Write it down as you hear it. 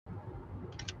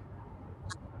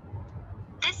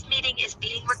meeting is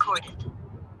being recorded.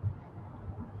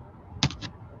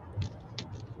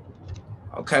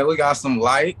 Okay, we got some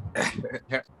light.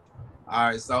 All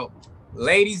right, so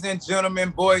ladies and gentlemen,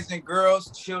 boys and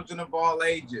girls, children of all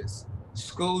ages,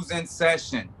 school's in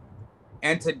session.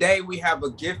 And today we have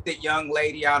a gifted young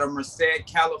lady out of Merced,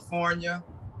 California,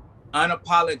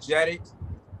 unapologetic.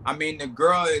 I mean, the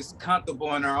girl is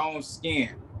comfortable in her own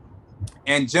skin.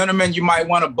 And gentlemen, you might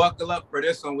want to buckle up for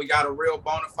this one. We got a real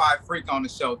bona fide freak on the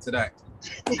show today.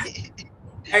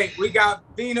 Hey, we got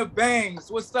Vina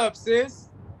Bangz. What's up, sis?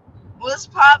 What's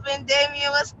poppin',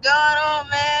 Damien? What's going on,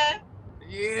 man?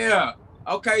 Yeah.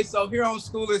 Okay, so here on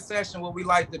School in Session, what we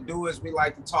like to do is we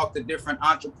like to talk to different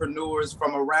entrepreneurs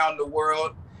from around the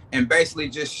world and basically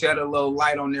just shed a little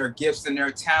light on their gifts and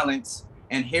their talents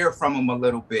and hear from them a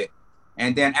little bit.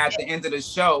 And then at the end of the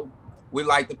show, we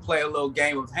like to play a little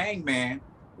game of Hangman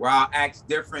where I'll ask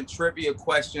different trivia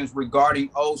questions regarding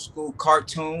old school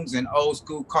cartoons and old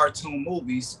school cartoon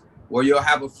movies where you'll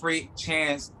have a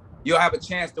chance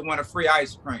to win a free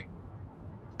ice cream.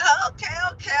 Okay.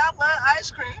 I love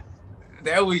ice cream.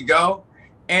 There we go.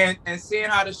 And seeing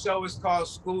how the show is called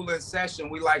School in Session,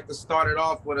 we like to start it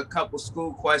off with a couple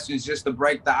school questions just to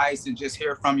break the ice and just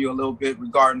hear from you a little bit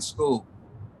regarding school.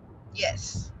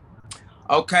 Yes.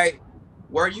 Okay.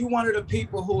 Were you one of the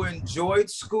people who enjoyed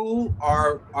school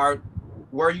or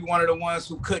were you one of the ones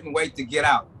who couldn't wait to get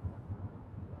out?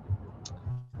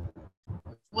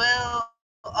 Well,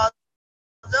 although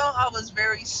I was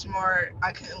very smart,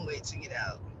 I couldn't wait to get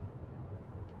out.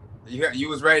 You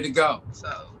was ready to go.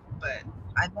 So, but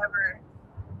I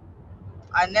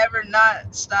never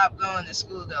not stopped going to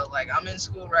school though. Like I'm in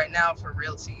school right now for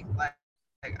realty. Like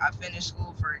I finished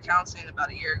school for accounting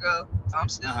about a year ago. So I'm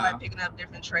still like picking up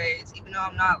different trades, even though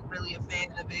I'm not really a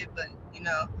fan of it. But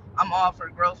I'm all for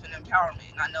growth and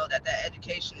empowerment, and I know that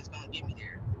education is going to get me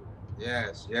there.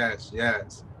 Yes.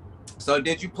 So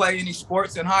did you play any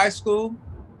sports in high school?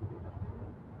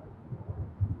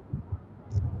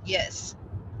 Yes.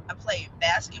 I played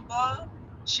basketball,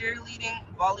 cheerleading,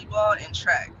 volleyball, and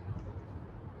track.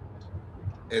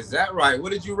 Is that right?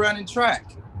 What did you run in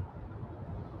track?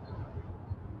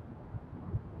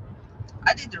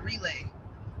 I did the relay.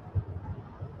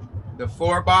 The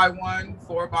 4x1,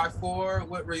 4x4,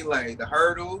 what relay? The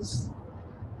hurdles?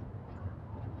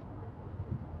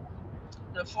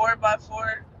 The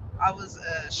 4x4, I was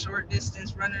a short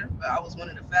distance runner, but I was one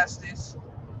of the fastest.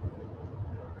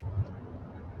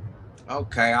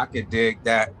 Okay, I could dig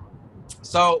that.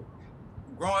 So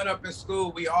growing up in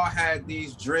school, we all had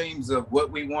these dreams of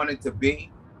what we wanted to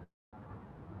be.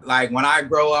 Like when I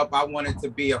grow up, I wanted to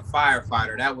be a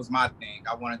firefighter. That was my thing.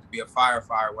 I wanted to be a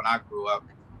firefighter when I grew up.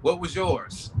 What was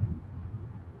yours?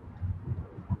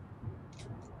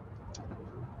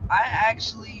 I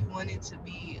actually wanted to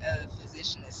be a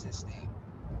physician assistant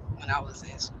when I was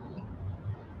in school.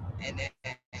 And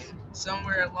then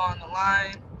somewhere along the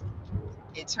line,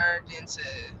 it turned into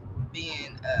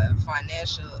being a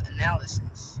financial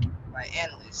analysis, like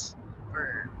analyst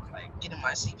for like getting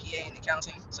my CPA in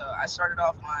accounting. So I started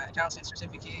off my accounting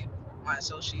certificate, my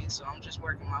associate. So I'm just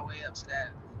working my way up to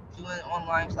that, doing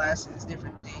online classes,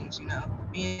 different things,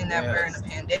 being that we're in a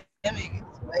pandemic,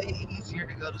 it's way easier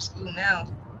to go to school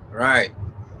now. Right.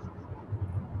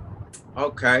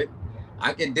 Okay.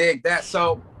 I can dig that.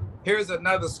 So here's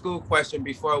another school question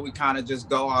before we kind of just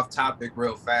go off topic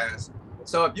real fast.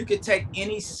 So if you could take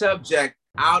any subject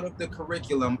out of the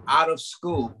curriculum, out of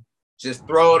school, just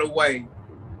throw it away,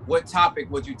 what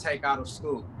topic would you take out of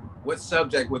school? What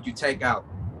subject would you take out?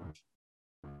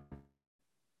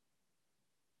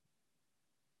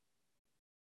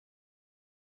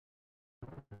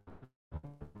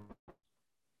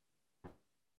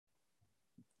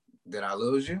 Did I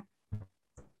lose you?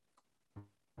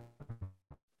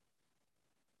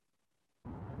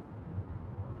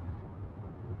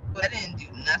 But it didn't do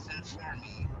nothing for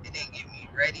me. It didn't get me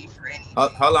ready for anything.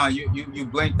 Hold on, you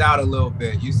blinked out a little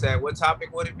bit. You said what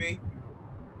topic would it be?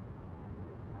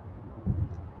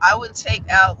 I would take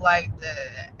out like the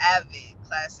AVID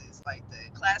classes, like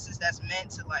the classes that's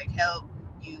meant to like help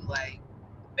you like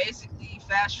basically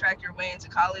fast track your way into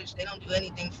college. They don't do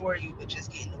anything for you but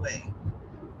just get in the way.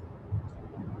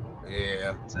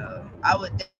 Yeah. So I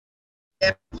would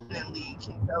definitely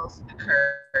keep those to the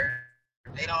curb.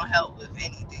 They don't help with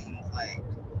anything. Like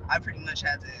I pretty much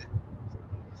had to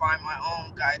find my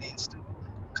own guidance through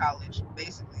college,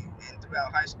 basically, and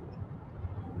throughout high school.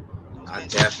 I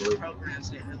definitely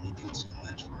programs didn't really do too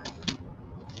much for me.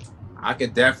 I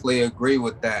could definitely agree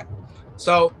with that.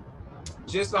 So,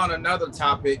 just on another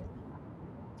topic,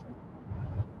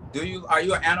 are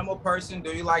you an animal person?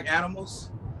 Do you like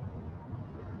animals?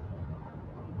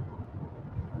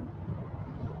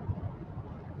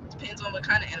 Depends on what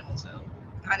kind of animals, though.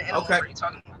 What kind of animals Okay. are you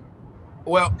talking about?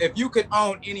 Well, if you could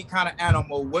own any kind of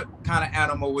animal, what kind of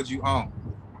animal would you own?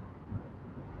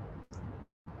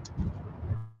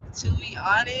 To be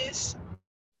honest,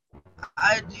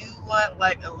 I do want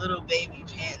like a little baby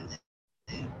panda.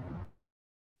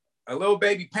 A little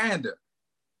baby panda.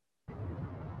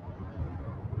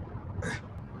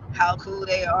 How cool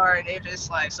they are, and they're just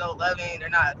like so loving. They're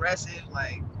not aggressive.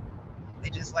 Like they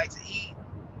just like to eat.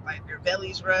 Like their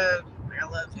bellies rub. Like, I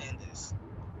love pandas.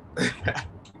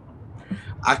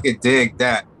 I could dig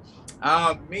that.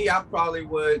 Me, I probably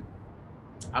would,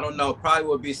 I don't know, probably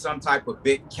would be some type of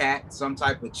big cat, some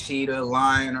type of cheetah,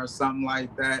 lion, or something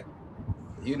like that.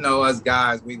 You know, us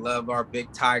guys, we love our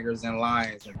big tigers and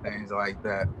lions and things like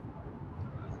that.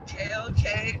 Okay,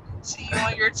 okay. See you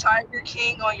on your Tiger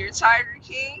King, on your Tiger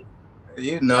King. You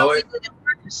You know, know we it, did it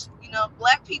first. You know,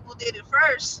 black people did it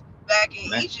first. Back in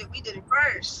man. Egypt, we did it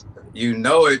first. You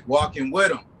know it, walking with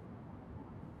them.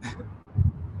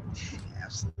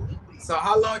 Absolutely. So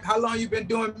how long you been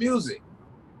doing music?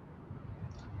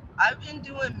 I've been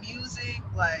doing music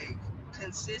like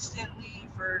consistently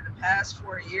for the past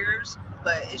 4 years,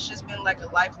 but it's just been like a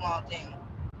lifelong thing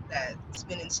that's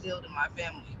been instilled in my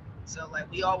family. So like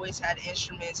we always had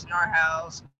instruments in our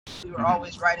house. We were Mhm.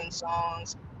 always writing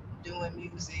songs, doing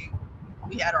music.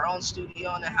 We had our own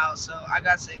studio in the house, so I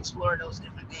got to explore those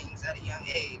different things at a young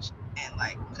age. And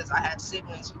like because I had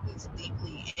siblings who was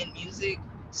deeply in music,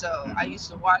 so I Mhm.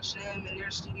 used to watch them in their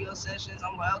studio sessions.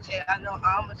 I'm like, okay, I know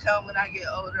how I'm gonna come when I get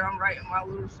older. I'm writing my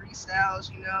little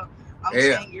freestyles, you know. I'm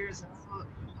Yeah. 10 years old,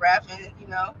 rapping, you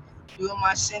know, doing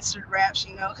my censored raps,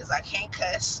 you know, because I can't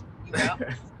cuss, you know.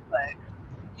 But,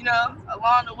 you know,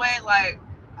 along the way, like,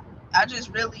 I just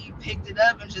really picked it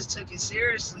up and just took it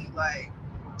seriously. Like,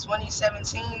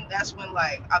 2017, that's when,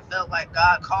 like, I felt like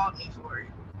God called me for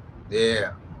it.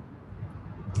 Yeah.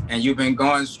 And you've been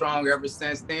going strong ever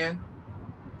since then?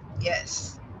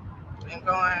 Yes. And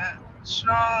going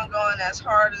strong, going as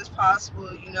hard as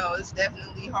possible. You know, it's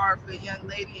definitely hard for a young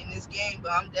lady in this game,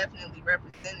 but I'm definitely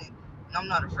representing, and I'm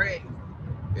not afraid.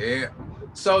 Yeah.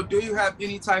 So do you have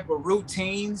any type of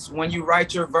routines when you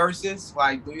write your verses?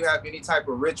 Like, do you have any type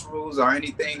of rituals or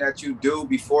anything that you do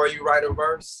before you write a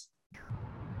verse?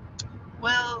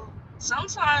 Well,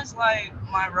 sometimes like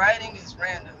my writing is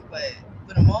random, but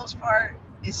for the most part,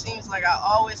 it seems like I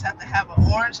always have to have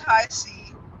an orange high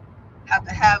C, have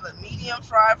to have a medium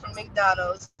fry from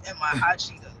McDonald's, and my hot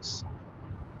Cheetos.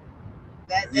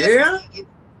 That Yeah. definitely gets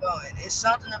me going. It's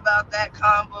something about that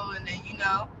combo, and then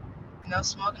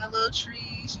smoking a little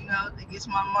trees, that gets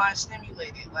my mind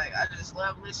stimulated. Like I just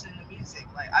love listening to music.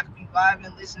 Like I could be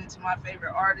vibing, listening to my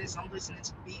favorite artist. I'm listening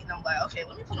to the beat, and I'm like, okay,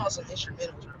 let me put on some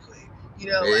instrumentals real quick.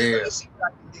 Like let Yeah. me see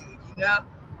what I can do.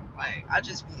 Like I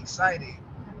just be excited.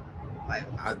 Like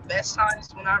I, the best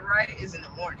times when I write is in the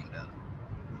morning though.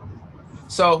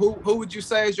 so who would you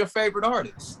say is your favorite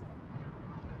artist?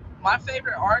 My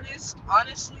favorite artist,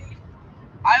 honestly,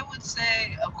 I would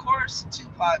say, of course,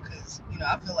 Tupac, because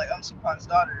I feel like I'm Tupac's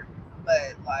daughter.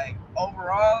 But like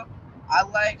overall, I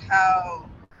like how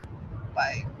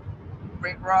like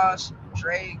Rick Ross,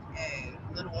 Drake, and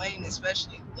Lil Wayne,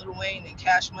 especially Lil Wayne and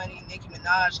Cash Money, Nicki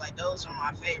Minaj, like those are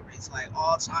my favorites, like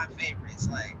all time favorites,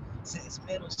 like since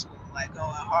middle school, like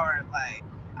going hard. Like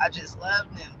I just love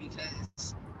them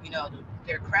because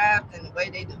their craft and the way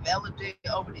they developed it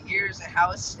over the years and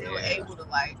how it's still Yeah. able to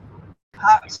like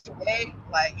pop today,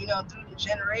 like through the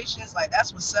generations. Like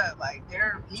that's what's up. Like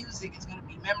their music is gonna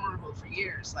be memorable for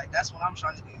years. Like that's what I'm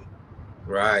trying to do.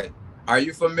 Right. Are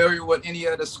you familiar with any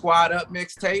of the Squad Up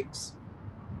mixtapes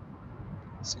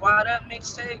Squad Up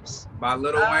mixtapes. by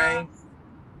Lil Um, Wayne?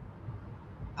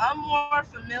 I'm more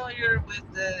familiar with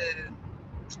the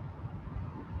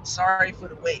Sorry for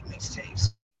the Wait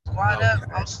mixtapes. Squad Up,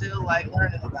 I'm Okay. still like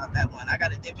learning about that one. I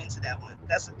gotta dip into that one.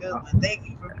 That's a good one. Uh, Thank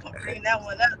you for bringing that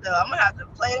one up, though. I'm gonna have to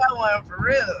play that one for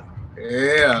real.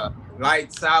 Yeah.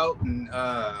 Lights Out and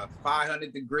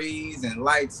 500 Degrees and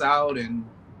Lights Out and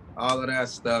all of that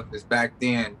stuff is back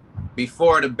then.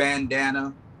 Before the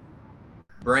bandana,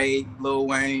 braid, Lil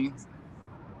Wayne.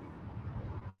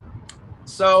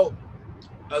 So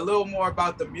a little more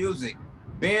about the music.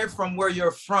 Being from where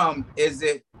you're from, is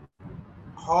it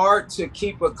hard to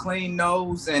keep a clean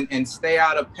nose and stay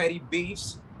out of petty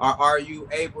beefs? Or are you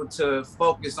able to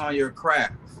focus on your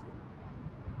craft?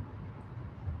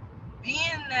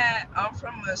 Being that I'm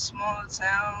from a small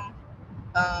town,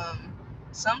 um,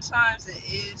 sometimes it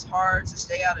is hard to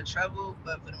stay out of trouble,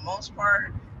 but for the most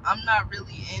part, I'm not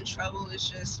really in trouble. It's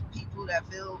just people that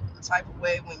feel the type of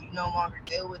way when you no longer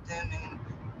deal with them and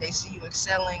they see you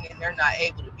excelling and they're not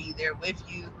able to be there with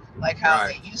you like how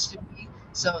Right. they used to be.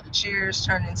 So the cheers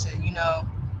turned into,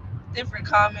 different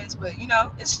comments, but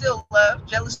it's still love.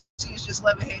 Jealousy is just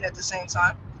love and hate at the same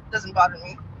time. Doesn't bother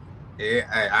me.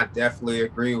 Yeah, I definitely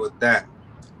agree with that.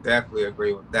 Definitely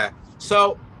agree with that.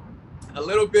 So a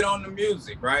little bit on the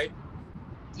music, right?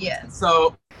 Yeah.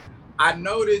 So I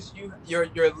noticed your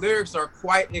lyrics are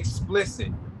quite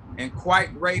explicit and quite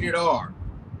rated R.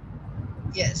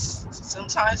 Yes.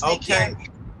 Sometimes they can Okay.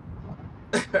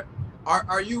 be.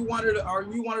 Are you one of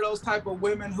those type of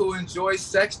women who enjoy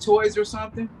sex toys or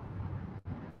something?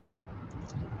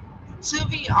 To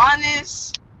be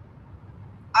honest,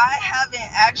 I haven't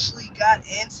actually got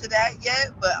into that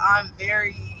yet, but I'm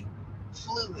very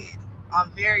fluid.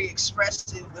 I'm very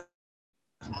expressive with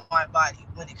my body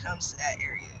when it comes to that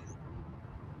area.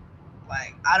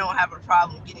 Like, I don't have a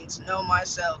problem getting to know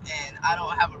myself, and I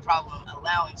don't have a problem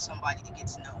allowing somebody to get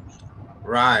to know me if it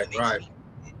Right, makes me. right.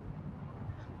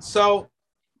 So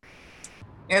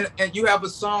and you have a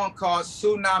song called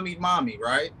Tsunami Mommy,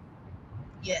 right?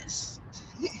 Yes.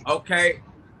 Okay.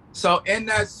 So in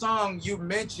that song you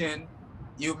mentioned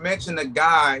a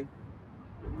guy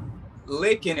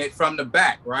licking it from the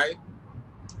back, right?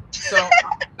 So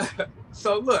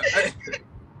so look,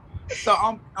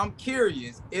 so I'm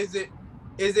curious. Is it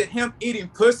him eating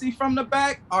pussy from the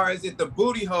back, or is it the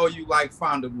booty hole you like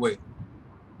fondled with?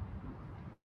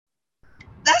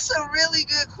 That's a really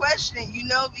good question,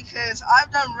 because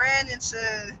I've done ran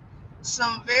into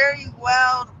some very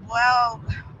wild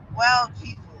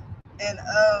people. And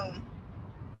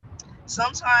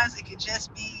sometimes it could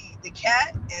just be the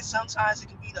cat, and sometimes it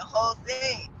could be the whole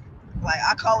thing. Like,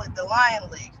 I call it the lion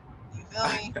lick. You feel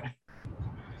me?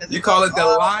 Because You it call goes it the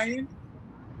all lion?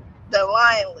 the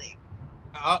lion lick.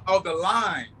 Oh, the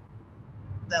line.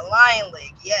 The lion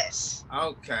lick, yes.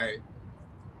 Okay,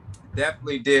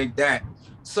 definitely dig that.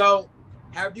 So,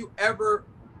 have you ever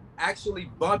actually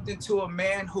bumped into a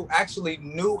man who actually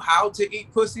knew how to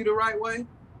eat pussy the right way?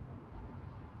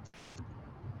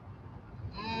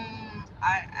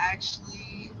 I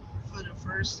actually, for the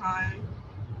first time,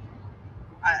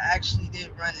 I actually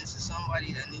did run into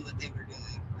somebody that knew what they were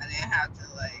doing. I didn't have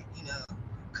to, like,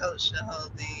 coach the whole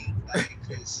thing, like,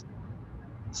 because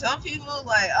some people,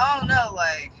 like, I don't know,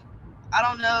 like, I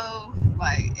don't know,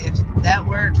 like, if that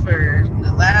worked for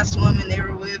the last woman they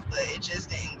were with, but it just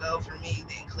didn't go for me,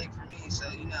 didn't click for me. So,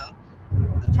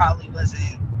 it probably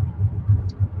wasn't,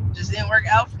 just didn't work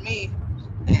out for me.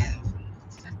 And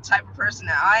the type of person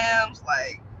that I am,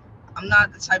 like, I'm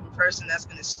not the type of person that's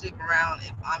gonna stick around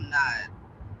if I'm not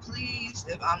pleased,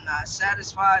 if I'm not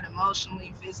satisfied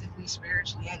emotionally, physically,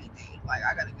 spiritually, anything. Like,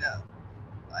 I gotta go.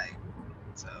 Like,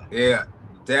 so. Yeah,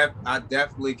 I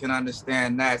definitely can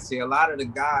understand that. See, a lot of the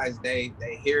guys they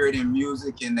hear it in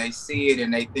music and they see it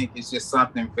and they think it's just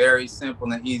something very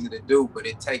simple and easy to do, but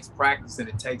it takes practice and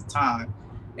it takes time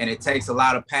and it takes a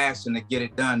lot of passion to get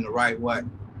it done the right way.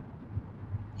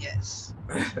 Yes.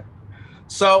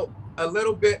 So, a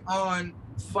little bit on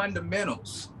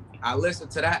fundamentals. I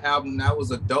listened to that album. That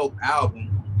was a dope album.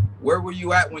 Where were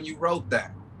you at when you wrote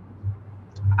that?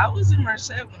 I was in Merced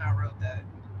when I wrote that.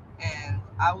 And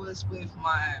I was with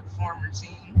my former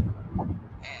team.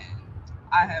 And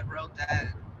I had wrote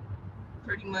that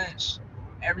pretty much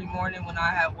every morning when I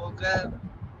had woke up.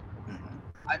 Mhm.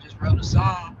 I just wrote a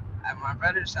song at my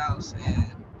brother's house.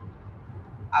 And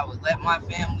I would let my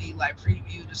family, like,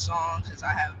 preview the song because I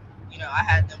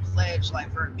had them pledge,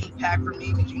 like, for a beat pack for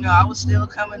me because, I was still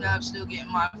coming up, still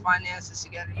getting my finances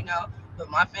together. But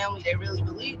my family, they really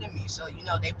believed in me. So,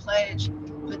 they pledge,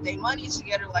 put their money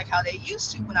together like how they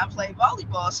used to when I played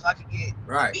volleyball so I could get a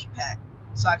Right. beat pack,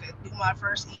 so I could do my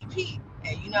first EP.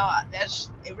 And,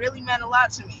 it really meant a lot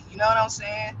to me. You know what I'm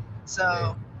saying? Yeah.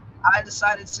 So I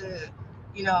decided to,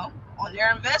 on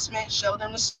their investment, show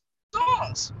them the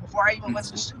songs before I even went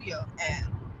to the Mhm. studio. And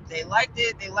they liked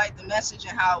it. They liked the message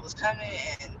and how it was coming.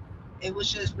 And it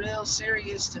was just real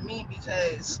serious to me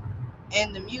because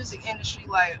in the music industry,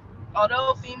 like,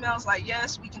 although females, like,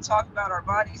 yes, we can talk about our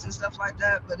bodies and stuff like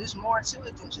that, but there's more to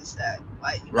it than just that.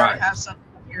 Like, you gotta Right. have something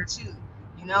here too,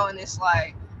 and it's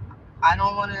like, I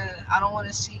don't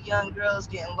wanna see young girls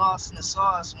getting lost in the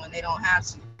sauce when they don't have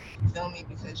to. You feel me?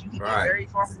 Because you can get very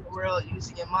Right. far in the world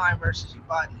using your mind versus your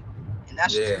body, and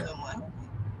that's just Yeah. doing one.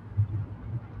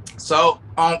 So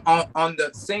on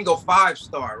the single 5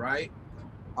 star, right?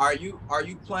 Are you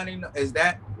planning? Is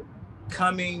that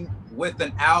coming with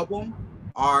an album,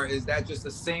 or is that just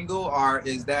a single, or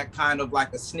is that kind of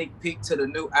like a sneak peek to the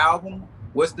new album?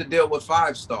 What's the deal with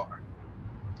 5 star?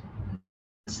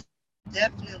 That's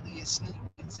definitely a sneak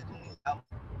peek to the new album.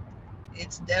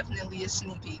 It's definitely a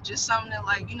sneak peek. Just something that,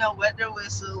 like, wet their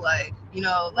whistle. Like,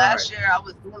 last Right. year I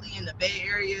was really in the Bay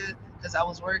Area because I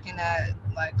was working at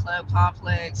like Club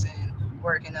Complex and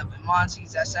working up in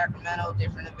Monty's at Sacramento,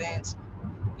 different events.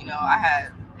 You know, I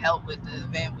had help with the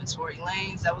event with Tory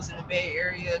Lanez that was in the Bay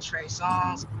Area, Trey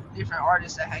Songz, different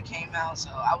artists that had came out. So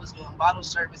I was doing bottle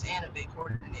service and event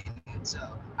coordinating. So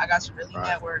I got to really Right.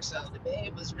 network. So the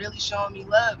Bay was really showing me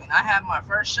love, and I had my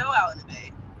first show out in the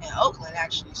Bay in Oakland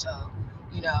actually. So,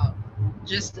 you know,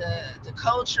 just the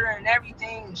culture and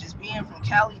everything, just being from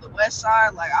Cali, the West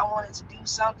Side, like I wanted to do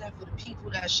something for the people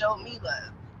that showed me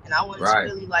love, and I wanted to Right.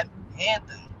 really like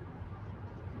anthem.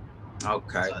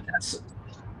 Okay. So that's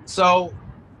So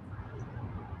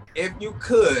if you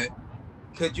could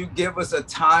you give us a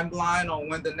timeline on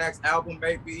when the next album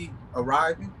may be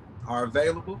arriving or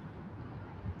available?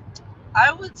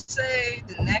 I would say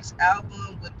the next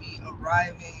album would be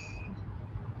arriving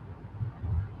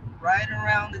right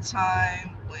around the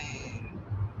time when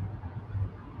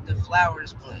the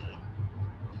flowers bloom.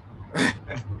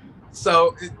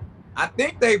 So I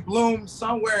think they bloom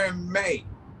somewhere in May.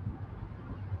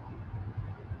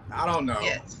 I don't know.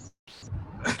 Yes.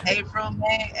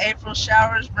 April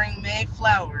showers bring May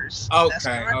flowers. That's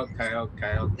Okay, correct. okay,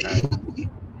 okay, okay.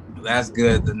 That's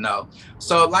good to know.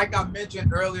 So, like I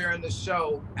mentioned earlier in the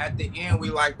show, at the end, we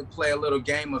like to play a little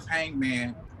game of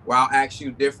Hangman where I'll ask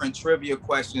you different trivia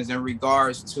questions in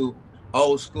regards to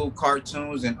old school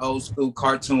cartoons and old school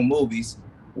cartoon movies,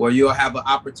 where you'll have an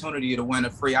opportunity to win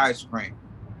a free ice cream.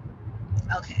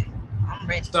 Okay, I'm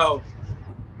ready. So,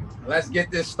 let's get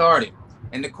this started.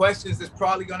 And the questions is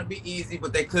probably going to be easy,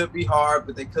 but they could be hard,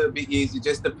 but they could be easy,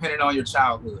 just depending on your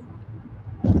childhood.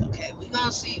 Okay, we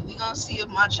gonna see. We gonna see if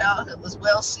my childhood was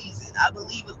well seasoned. I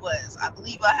believe it was. I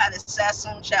believe I had a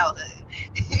Sassoon childhood.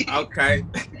 Okay.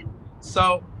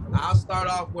 So I'll start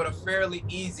off with a fairly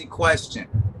easy question.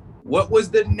 What was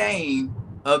the name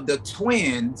of the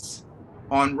twins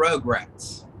on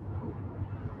Rugrats?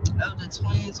 Of the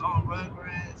twins on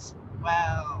Rugrats.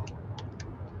 Wow,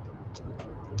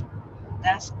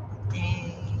 that's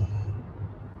dang.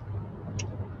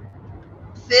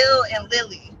 Phil and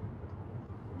Lily.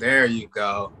 There you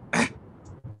go.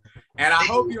 And I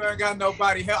hope you ain't got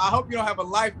nobody help. I hope you don't have a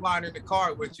lifeline in the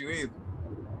car with you either.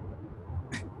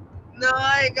 No,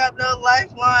 I ain't got no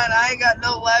lifeline. I ain't got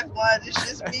no lifeline. It's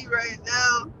just me right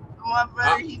now. My Uh,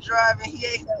 brother, he driving. He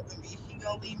ain't helping me. He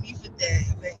gonna leave me for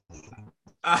dead.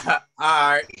 all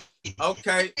right.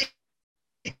 Okay.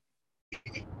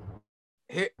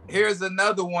 Here's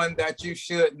another one that you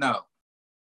should know.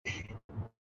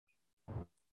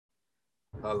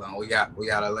 Hold on. We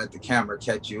gotta let the camera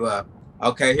catch you up.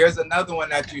 Okay, here's another one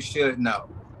that you should know.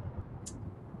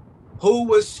 Who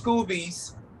was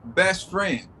Scooby's best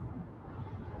friend?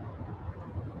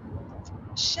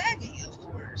 Shaggy, of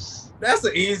course. That's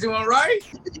an easy one, right?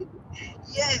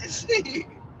 Yes.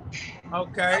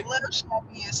 Okay. I love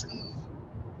Shaggy and Scooby.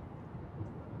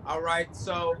 All right.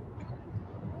 So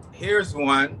here's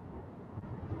one.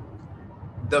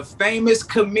 The famous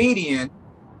comedian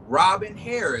Robin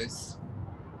Harris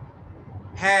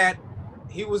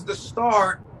he was the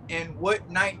star in what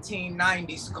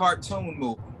 1990s cartoon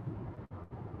movie?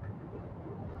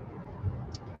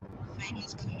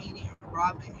 Famous comedian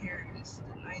Robin Harris,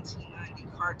 the 1990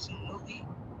 cartoon movie.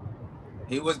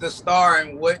 He was the star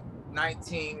in what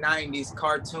 1990s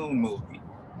cartoon movie?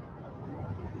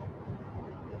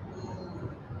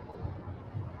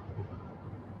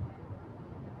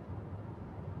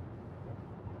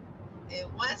 It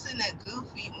wasn't a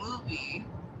goofy movie.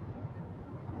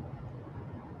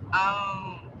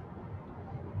 Oh,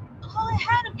 it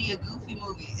had to be a goofy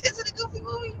movie. Is it a goofy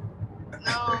movie?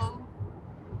 No,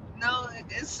 no,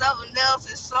 it's something else.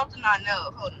 It's something I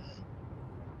know. Hold on.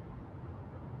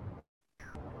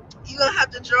 You gonna have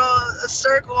to draw a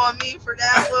circle on me for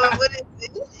that one. What is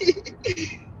it?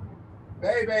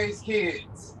 Baby's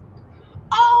Kids.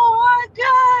 Oh my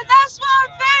god, that's my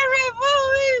favorite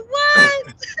movie.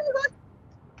 What?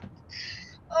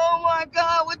 Oh my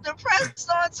god, with the pressed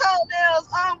on toenails,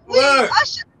 I'm weak. Look. I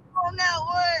should have on that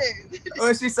one.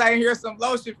 Oh, she's saying here's some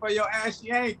lotion for your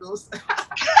ashy ankles.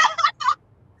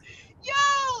 Yo,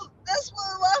 that's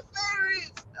one of my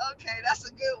favorites. Okay, that's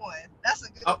a good one. That's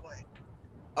a good one.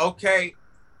 Okay,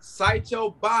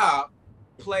 Sideshow Bob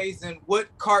plays in what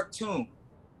cartoon?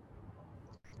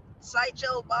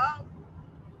 Sideshow Bob?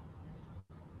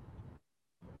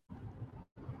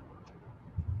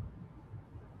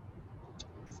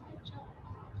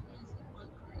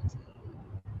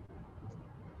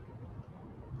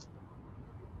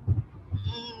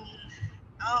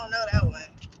 I don't know that one.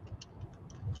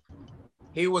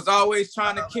 He was always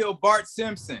trying to kill Bart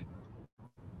Simpson.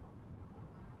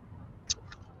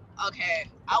 Okay,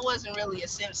 I wasn't really a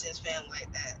Simpsons fan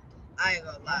like that. I ain't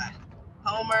gonna lie.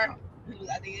 Homer.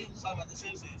 I think he was talking about the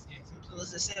Simpsons. It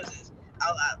was the Simpsons.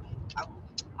 I,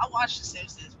 I watched the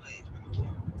Simpsons, but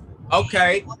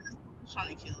Okay.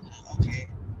 trying to kill him. Okay.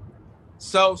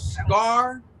 So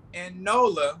Scar and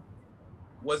Nola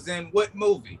was in what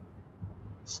movie?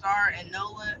 Scar and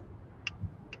Nola.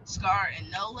 Scar and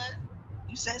Nola.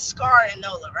 You said Scar and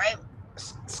Nola, right?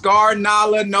 Scar,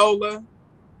 Nala, Nola.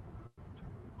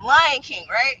 Lion King,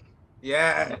 right?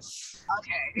 Yes.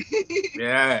 Okay.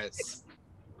 Yes.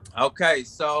 Okay,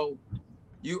 so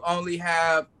you only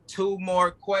have two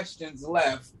more questions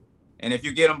left. And if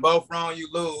you get them both wrong, you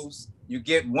lose. You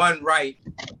get one right,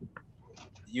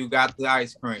 you got the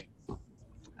ice cream.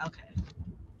 Okay.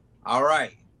 All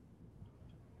right.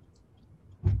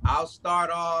 I'll start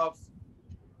off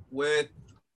with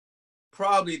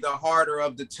probably the harder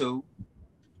of the two.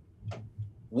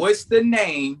 What's the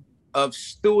name of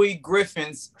Stewie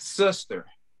Griffin's sister?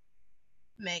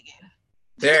 Megan.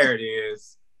 There it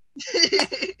is.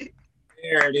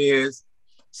 There it is.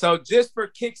 So just for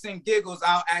kicks and giggles,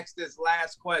 I'll ask this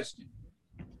last question.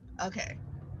 Okay.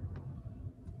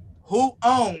 Who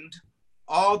owned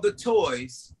all the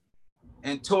toys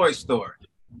in Toy Story?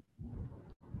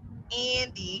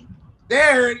 Andy.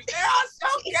 There it is.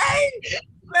 Okay.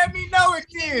 Let me know it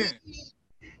then.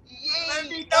 Yay, Let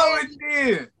me know it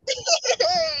then.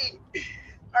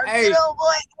 Our good old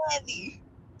boy Andy.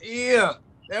 Yeah,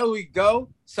 there we go.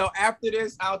 So after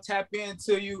this, I'll tap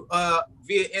into you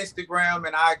via Instagram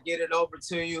and I'll get it over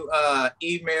to you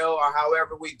email or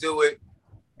however we do it.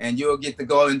 And you'll get to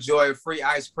go enjoy free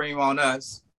ice cream on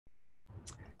us.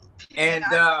 And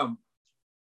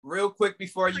real quick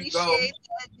before you go.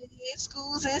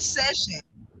 School's in session.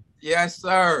 Yes,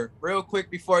 sir. Real quick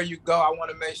before you go, I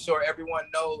want to make sure everyone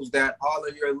knows that all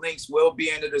of your links will be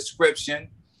in the description.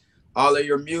 All of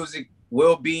your music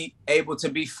will be able to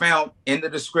be found in the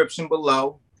description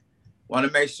below. Want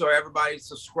to make sure everybody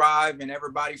subscribe and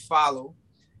everybody follow.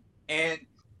 And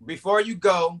before you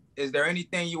go, is there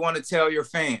anything you want to tell your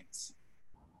fans?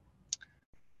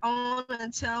 I want to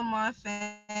tell my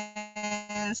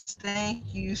fans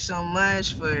thank you so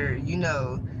much for,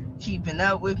 keeping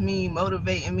up with me,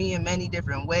 motivating me in many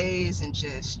different ways, and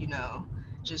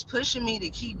just pushing me to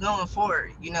keep going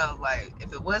forward. Like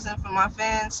if it wasn't for my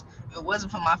fans, if it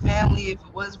wasn't for my family, if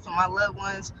it wasn't for my loved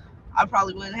ones, I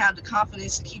probably wouldn't have the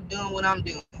confidence to keep doing what I'm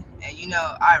doing. And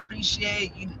I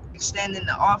appreciate you extending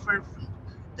the offer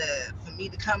for me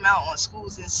to come out on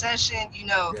Schools in Session.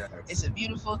 Yes. It's a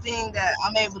beautiful thing that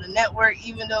I'm able to network,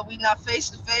 even though we not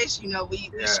face to face. We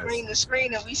Yes. screen to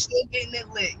screen, and we still getting it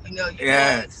lit. You're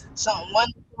Yes. doing something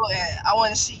wonderful, and I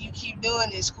want to see you keep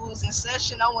doing it. Schools in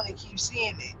Session, I want to keep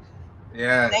seeing it.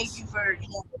 Yes. Thank you for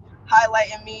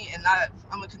highlighting me, and I'm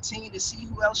gonna continue to see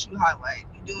who else you highlight.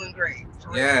 You're doing great.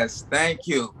 Yes, thank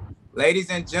you.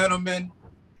 Ladies and gentlemen,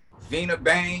 Vina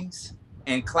Bangz,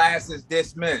 and class is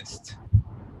dismissed.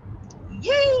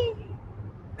 Yay!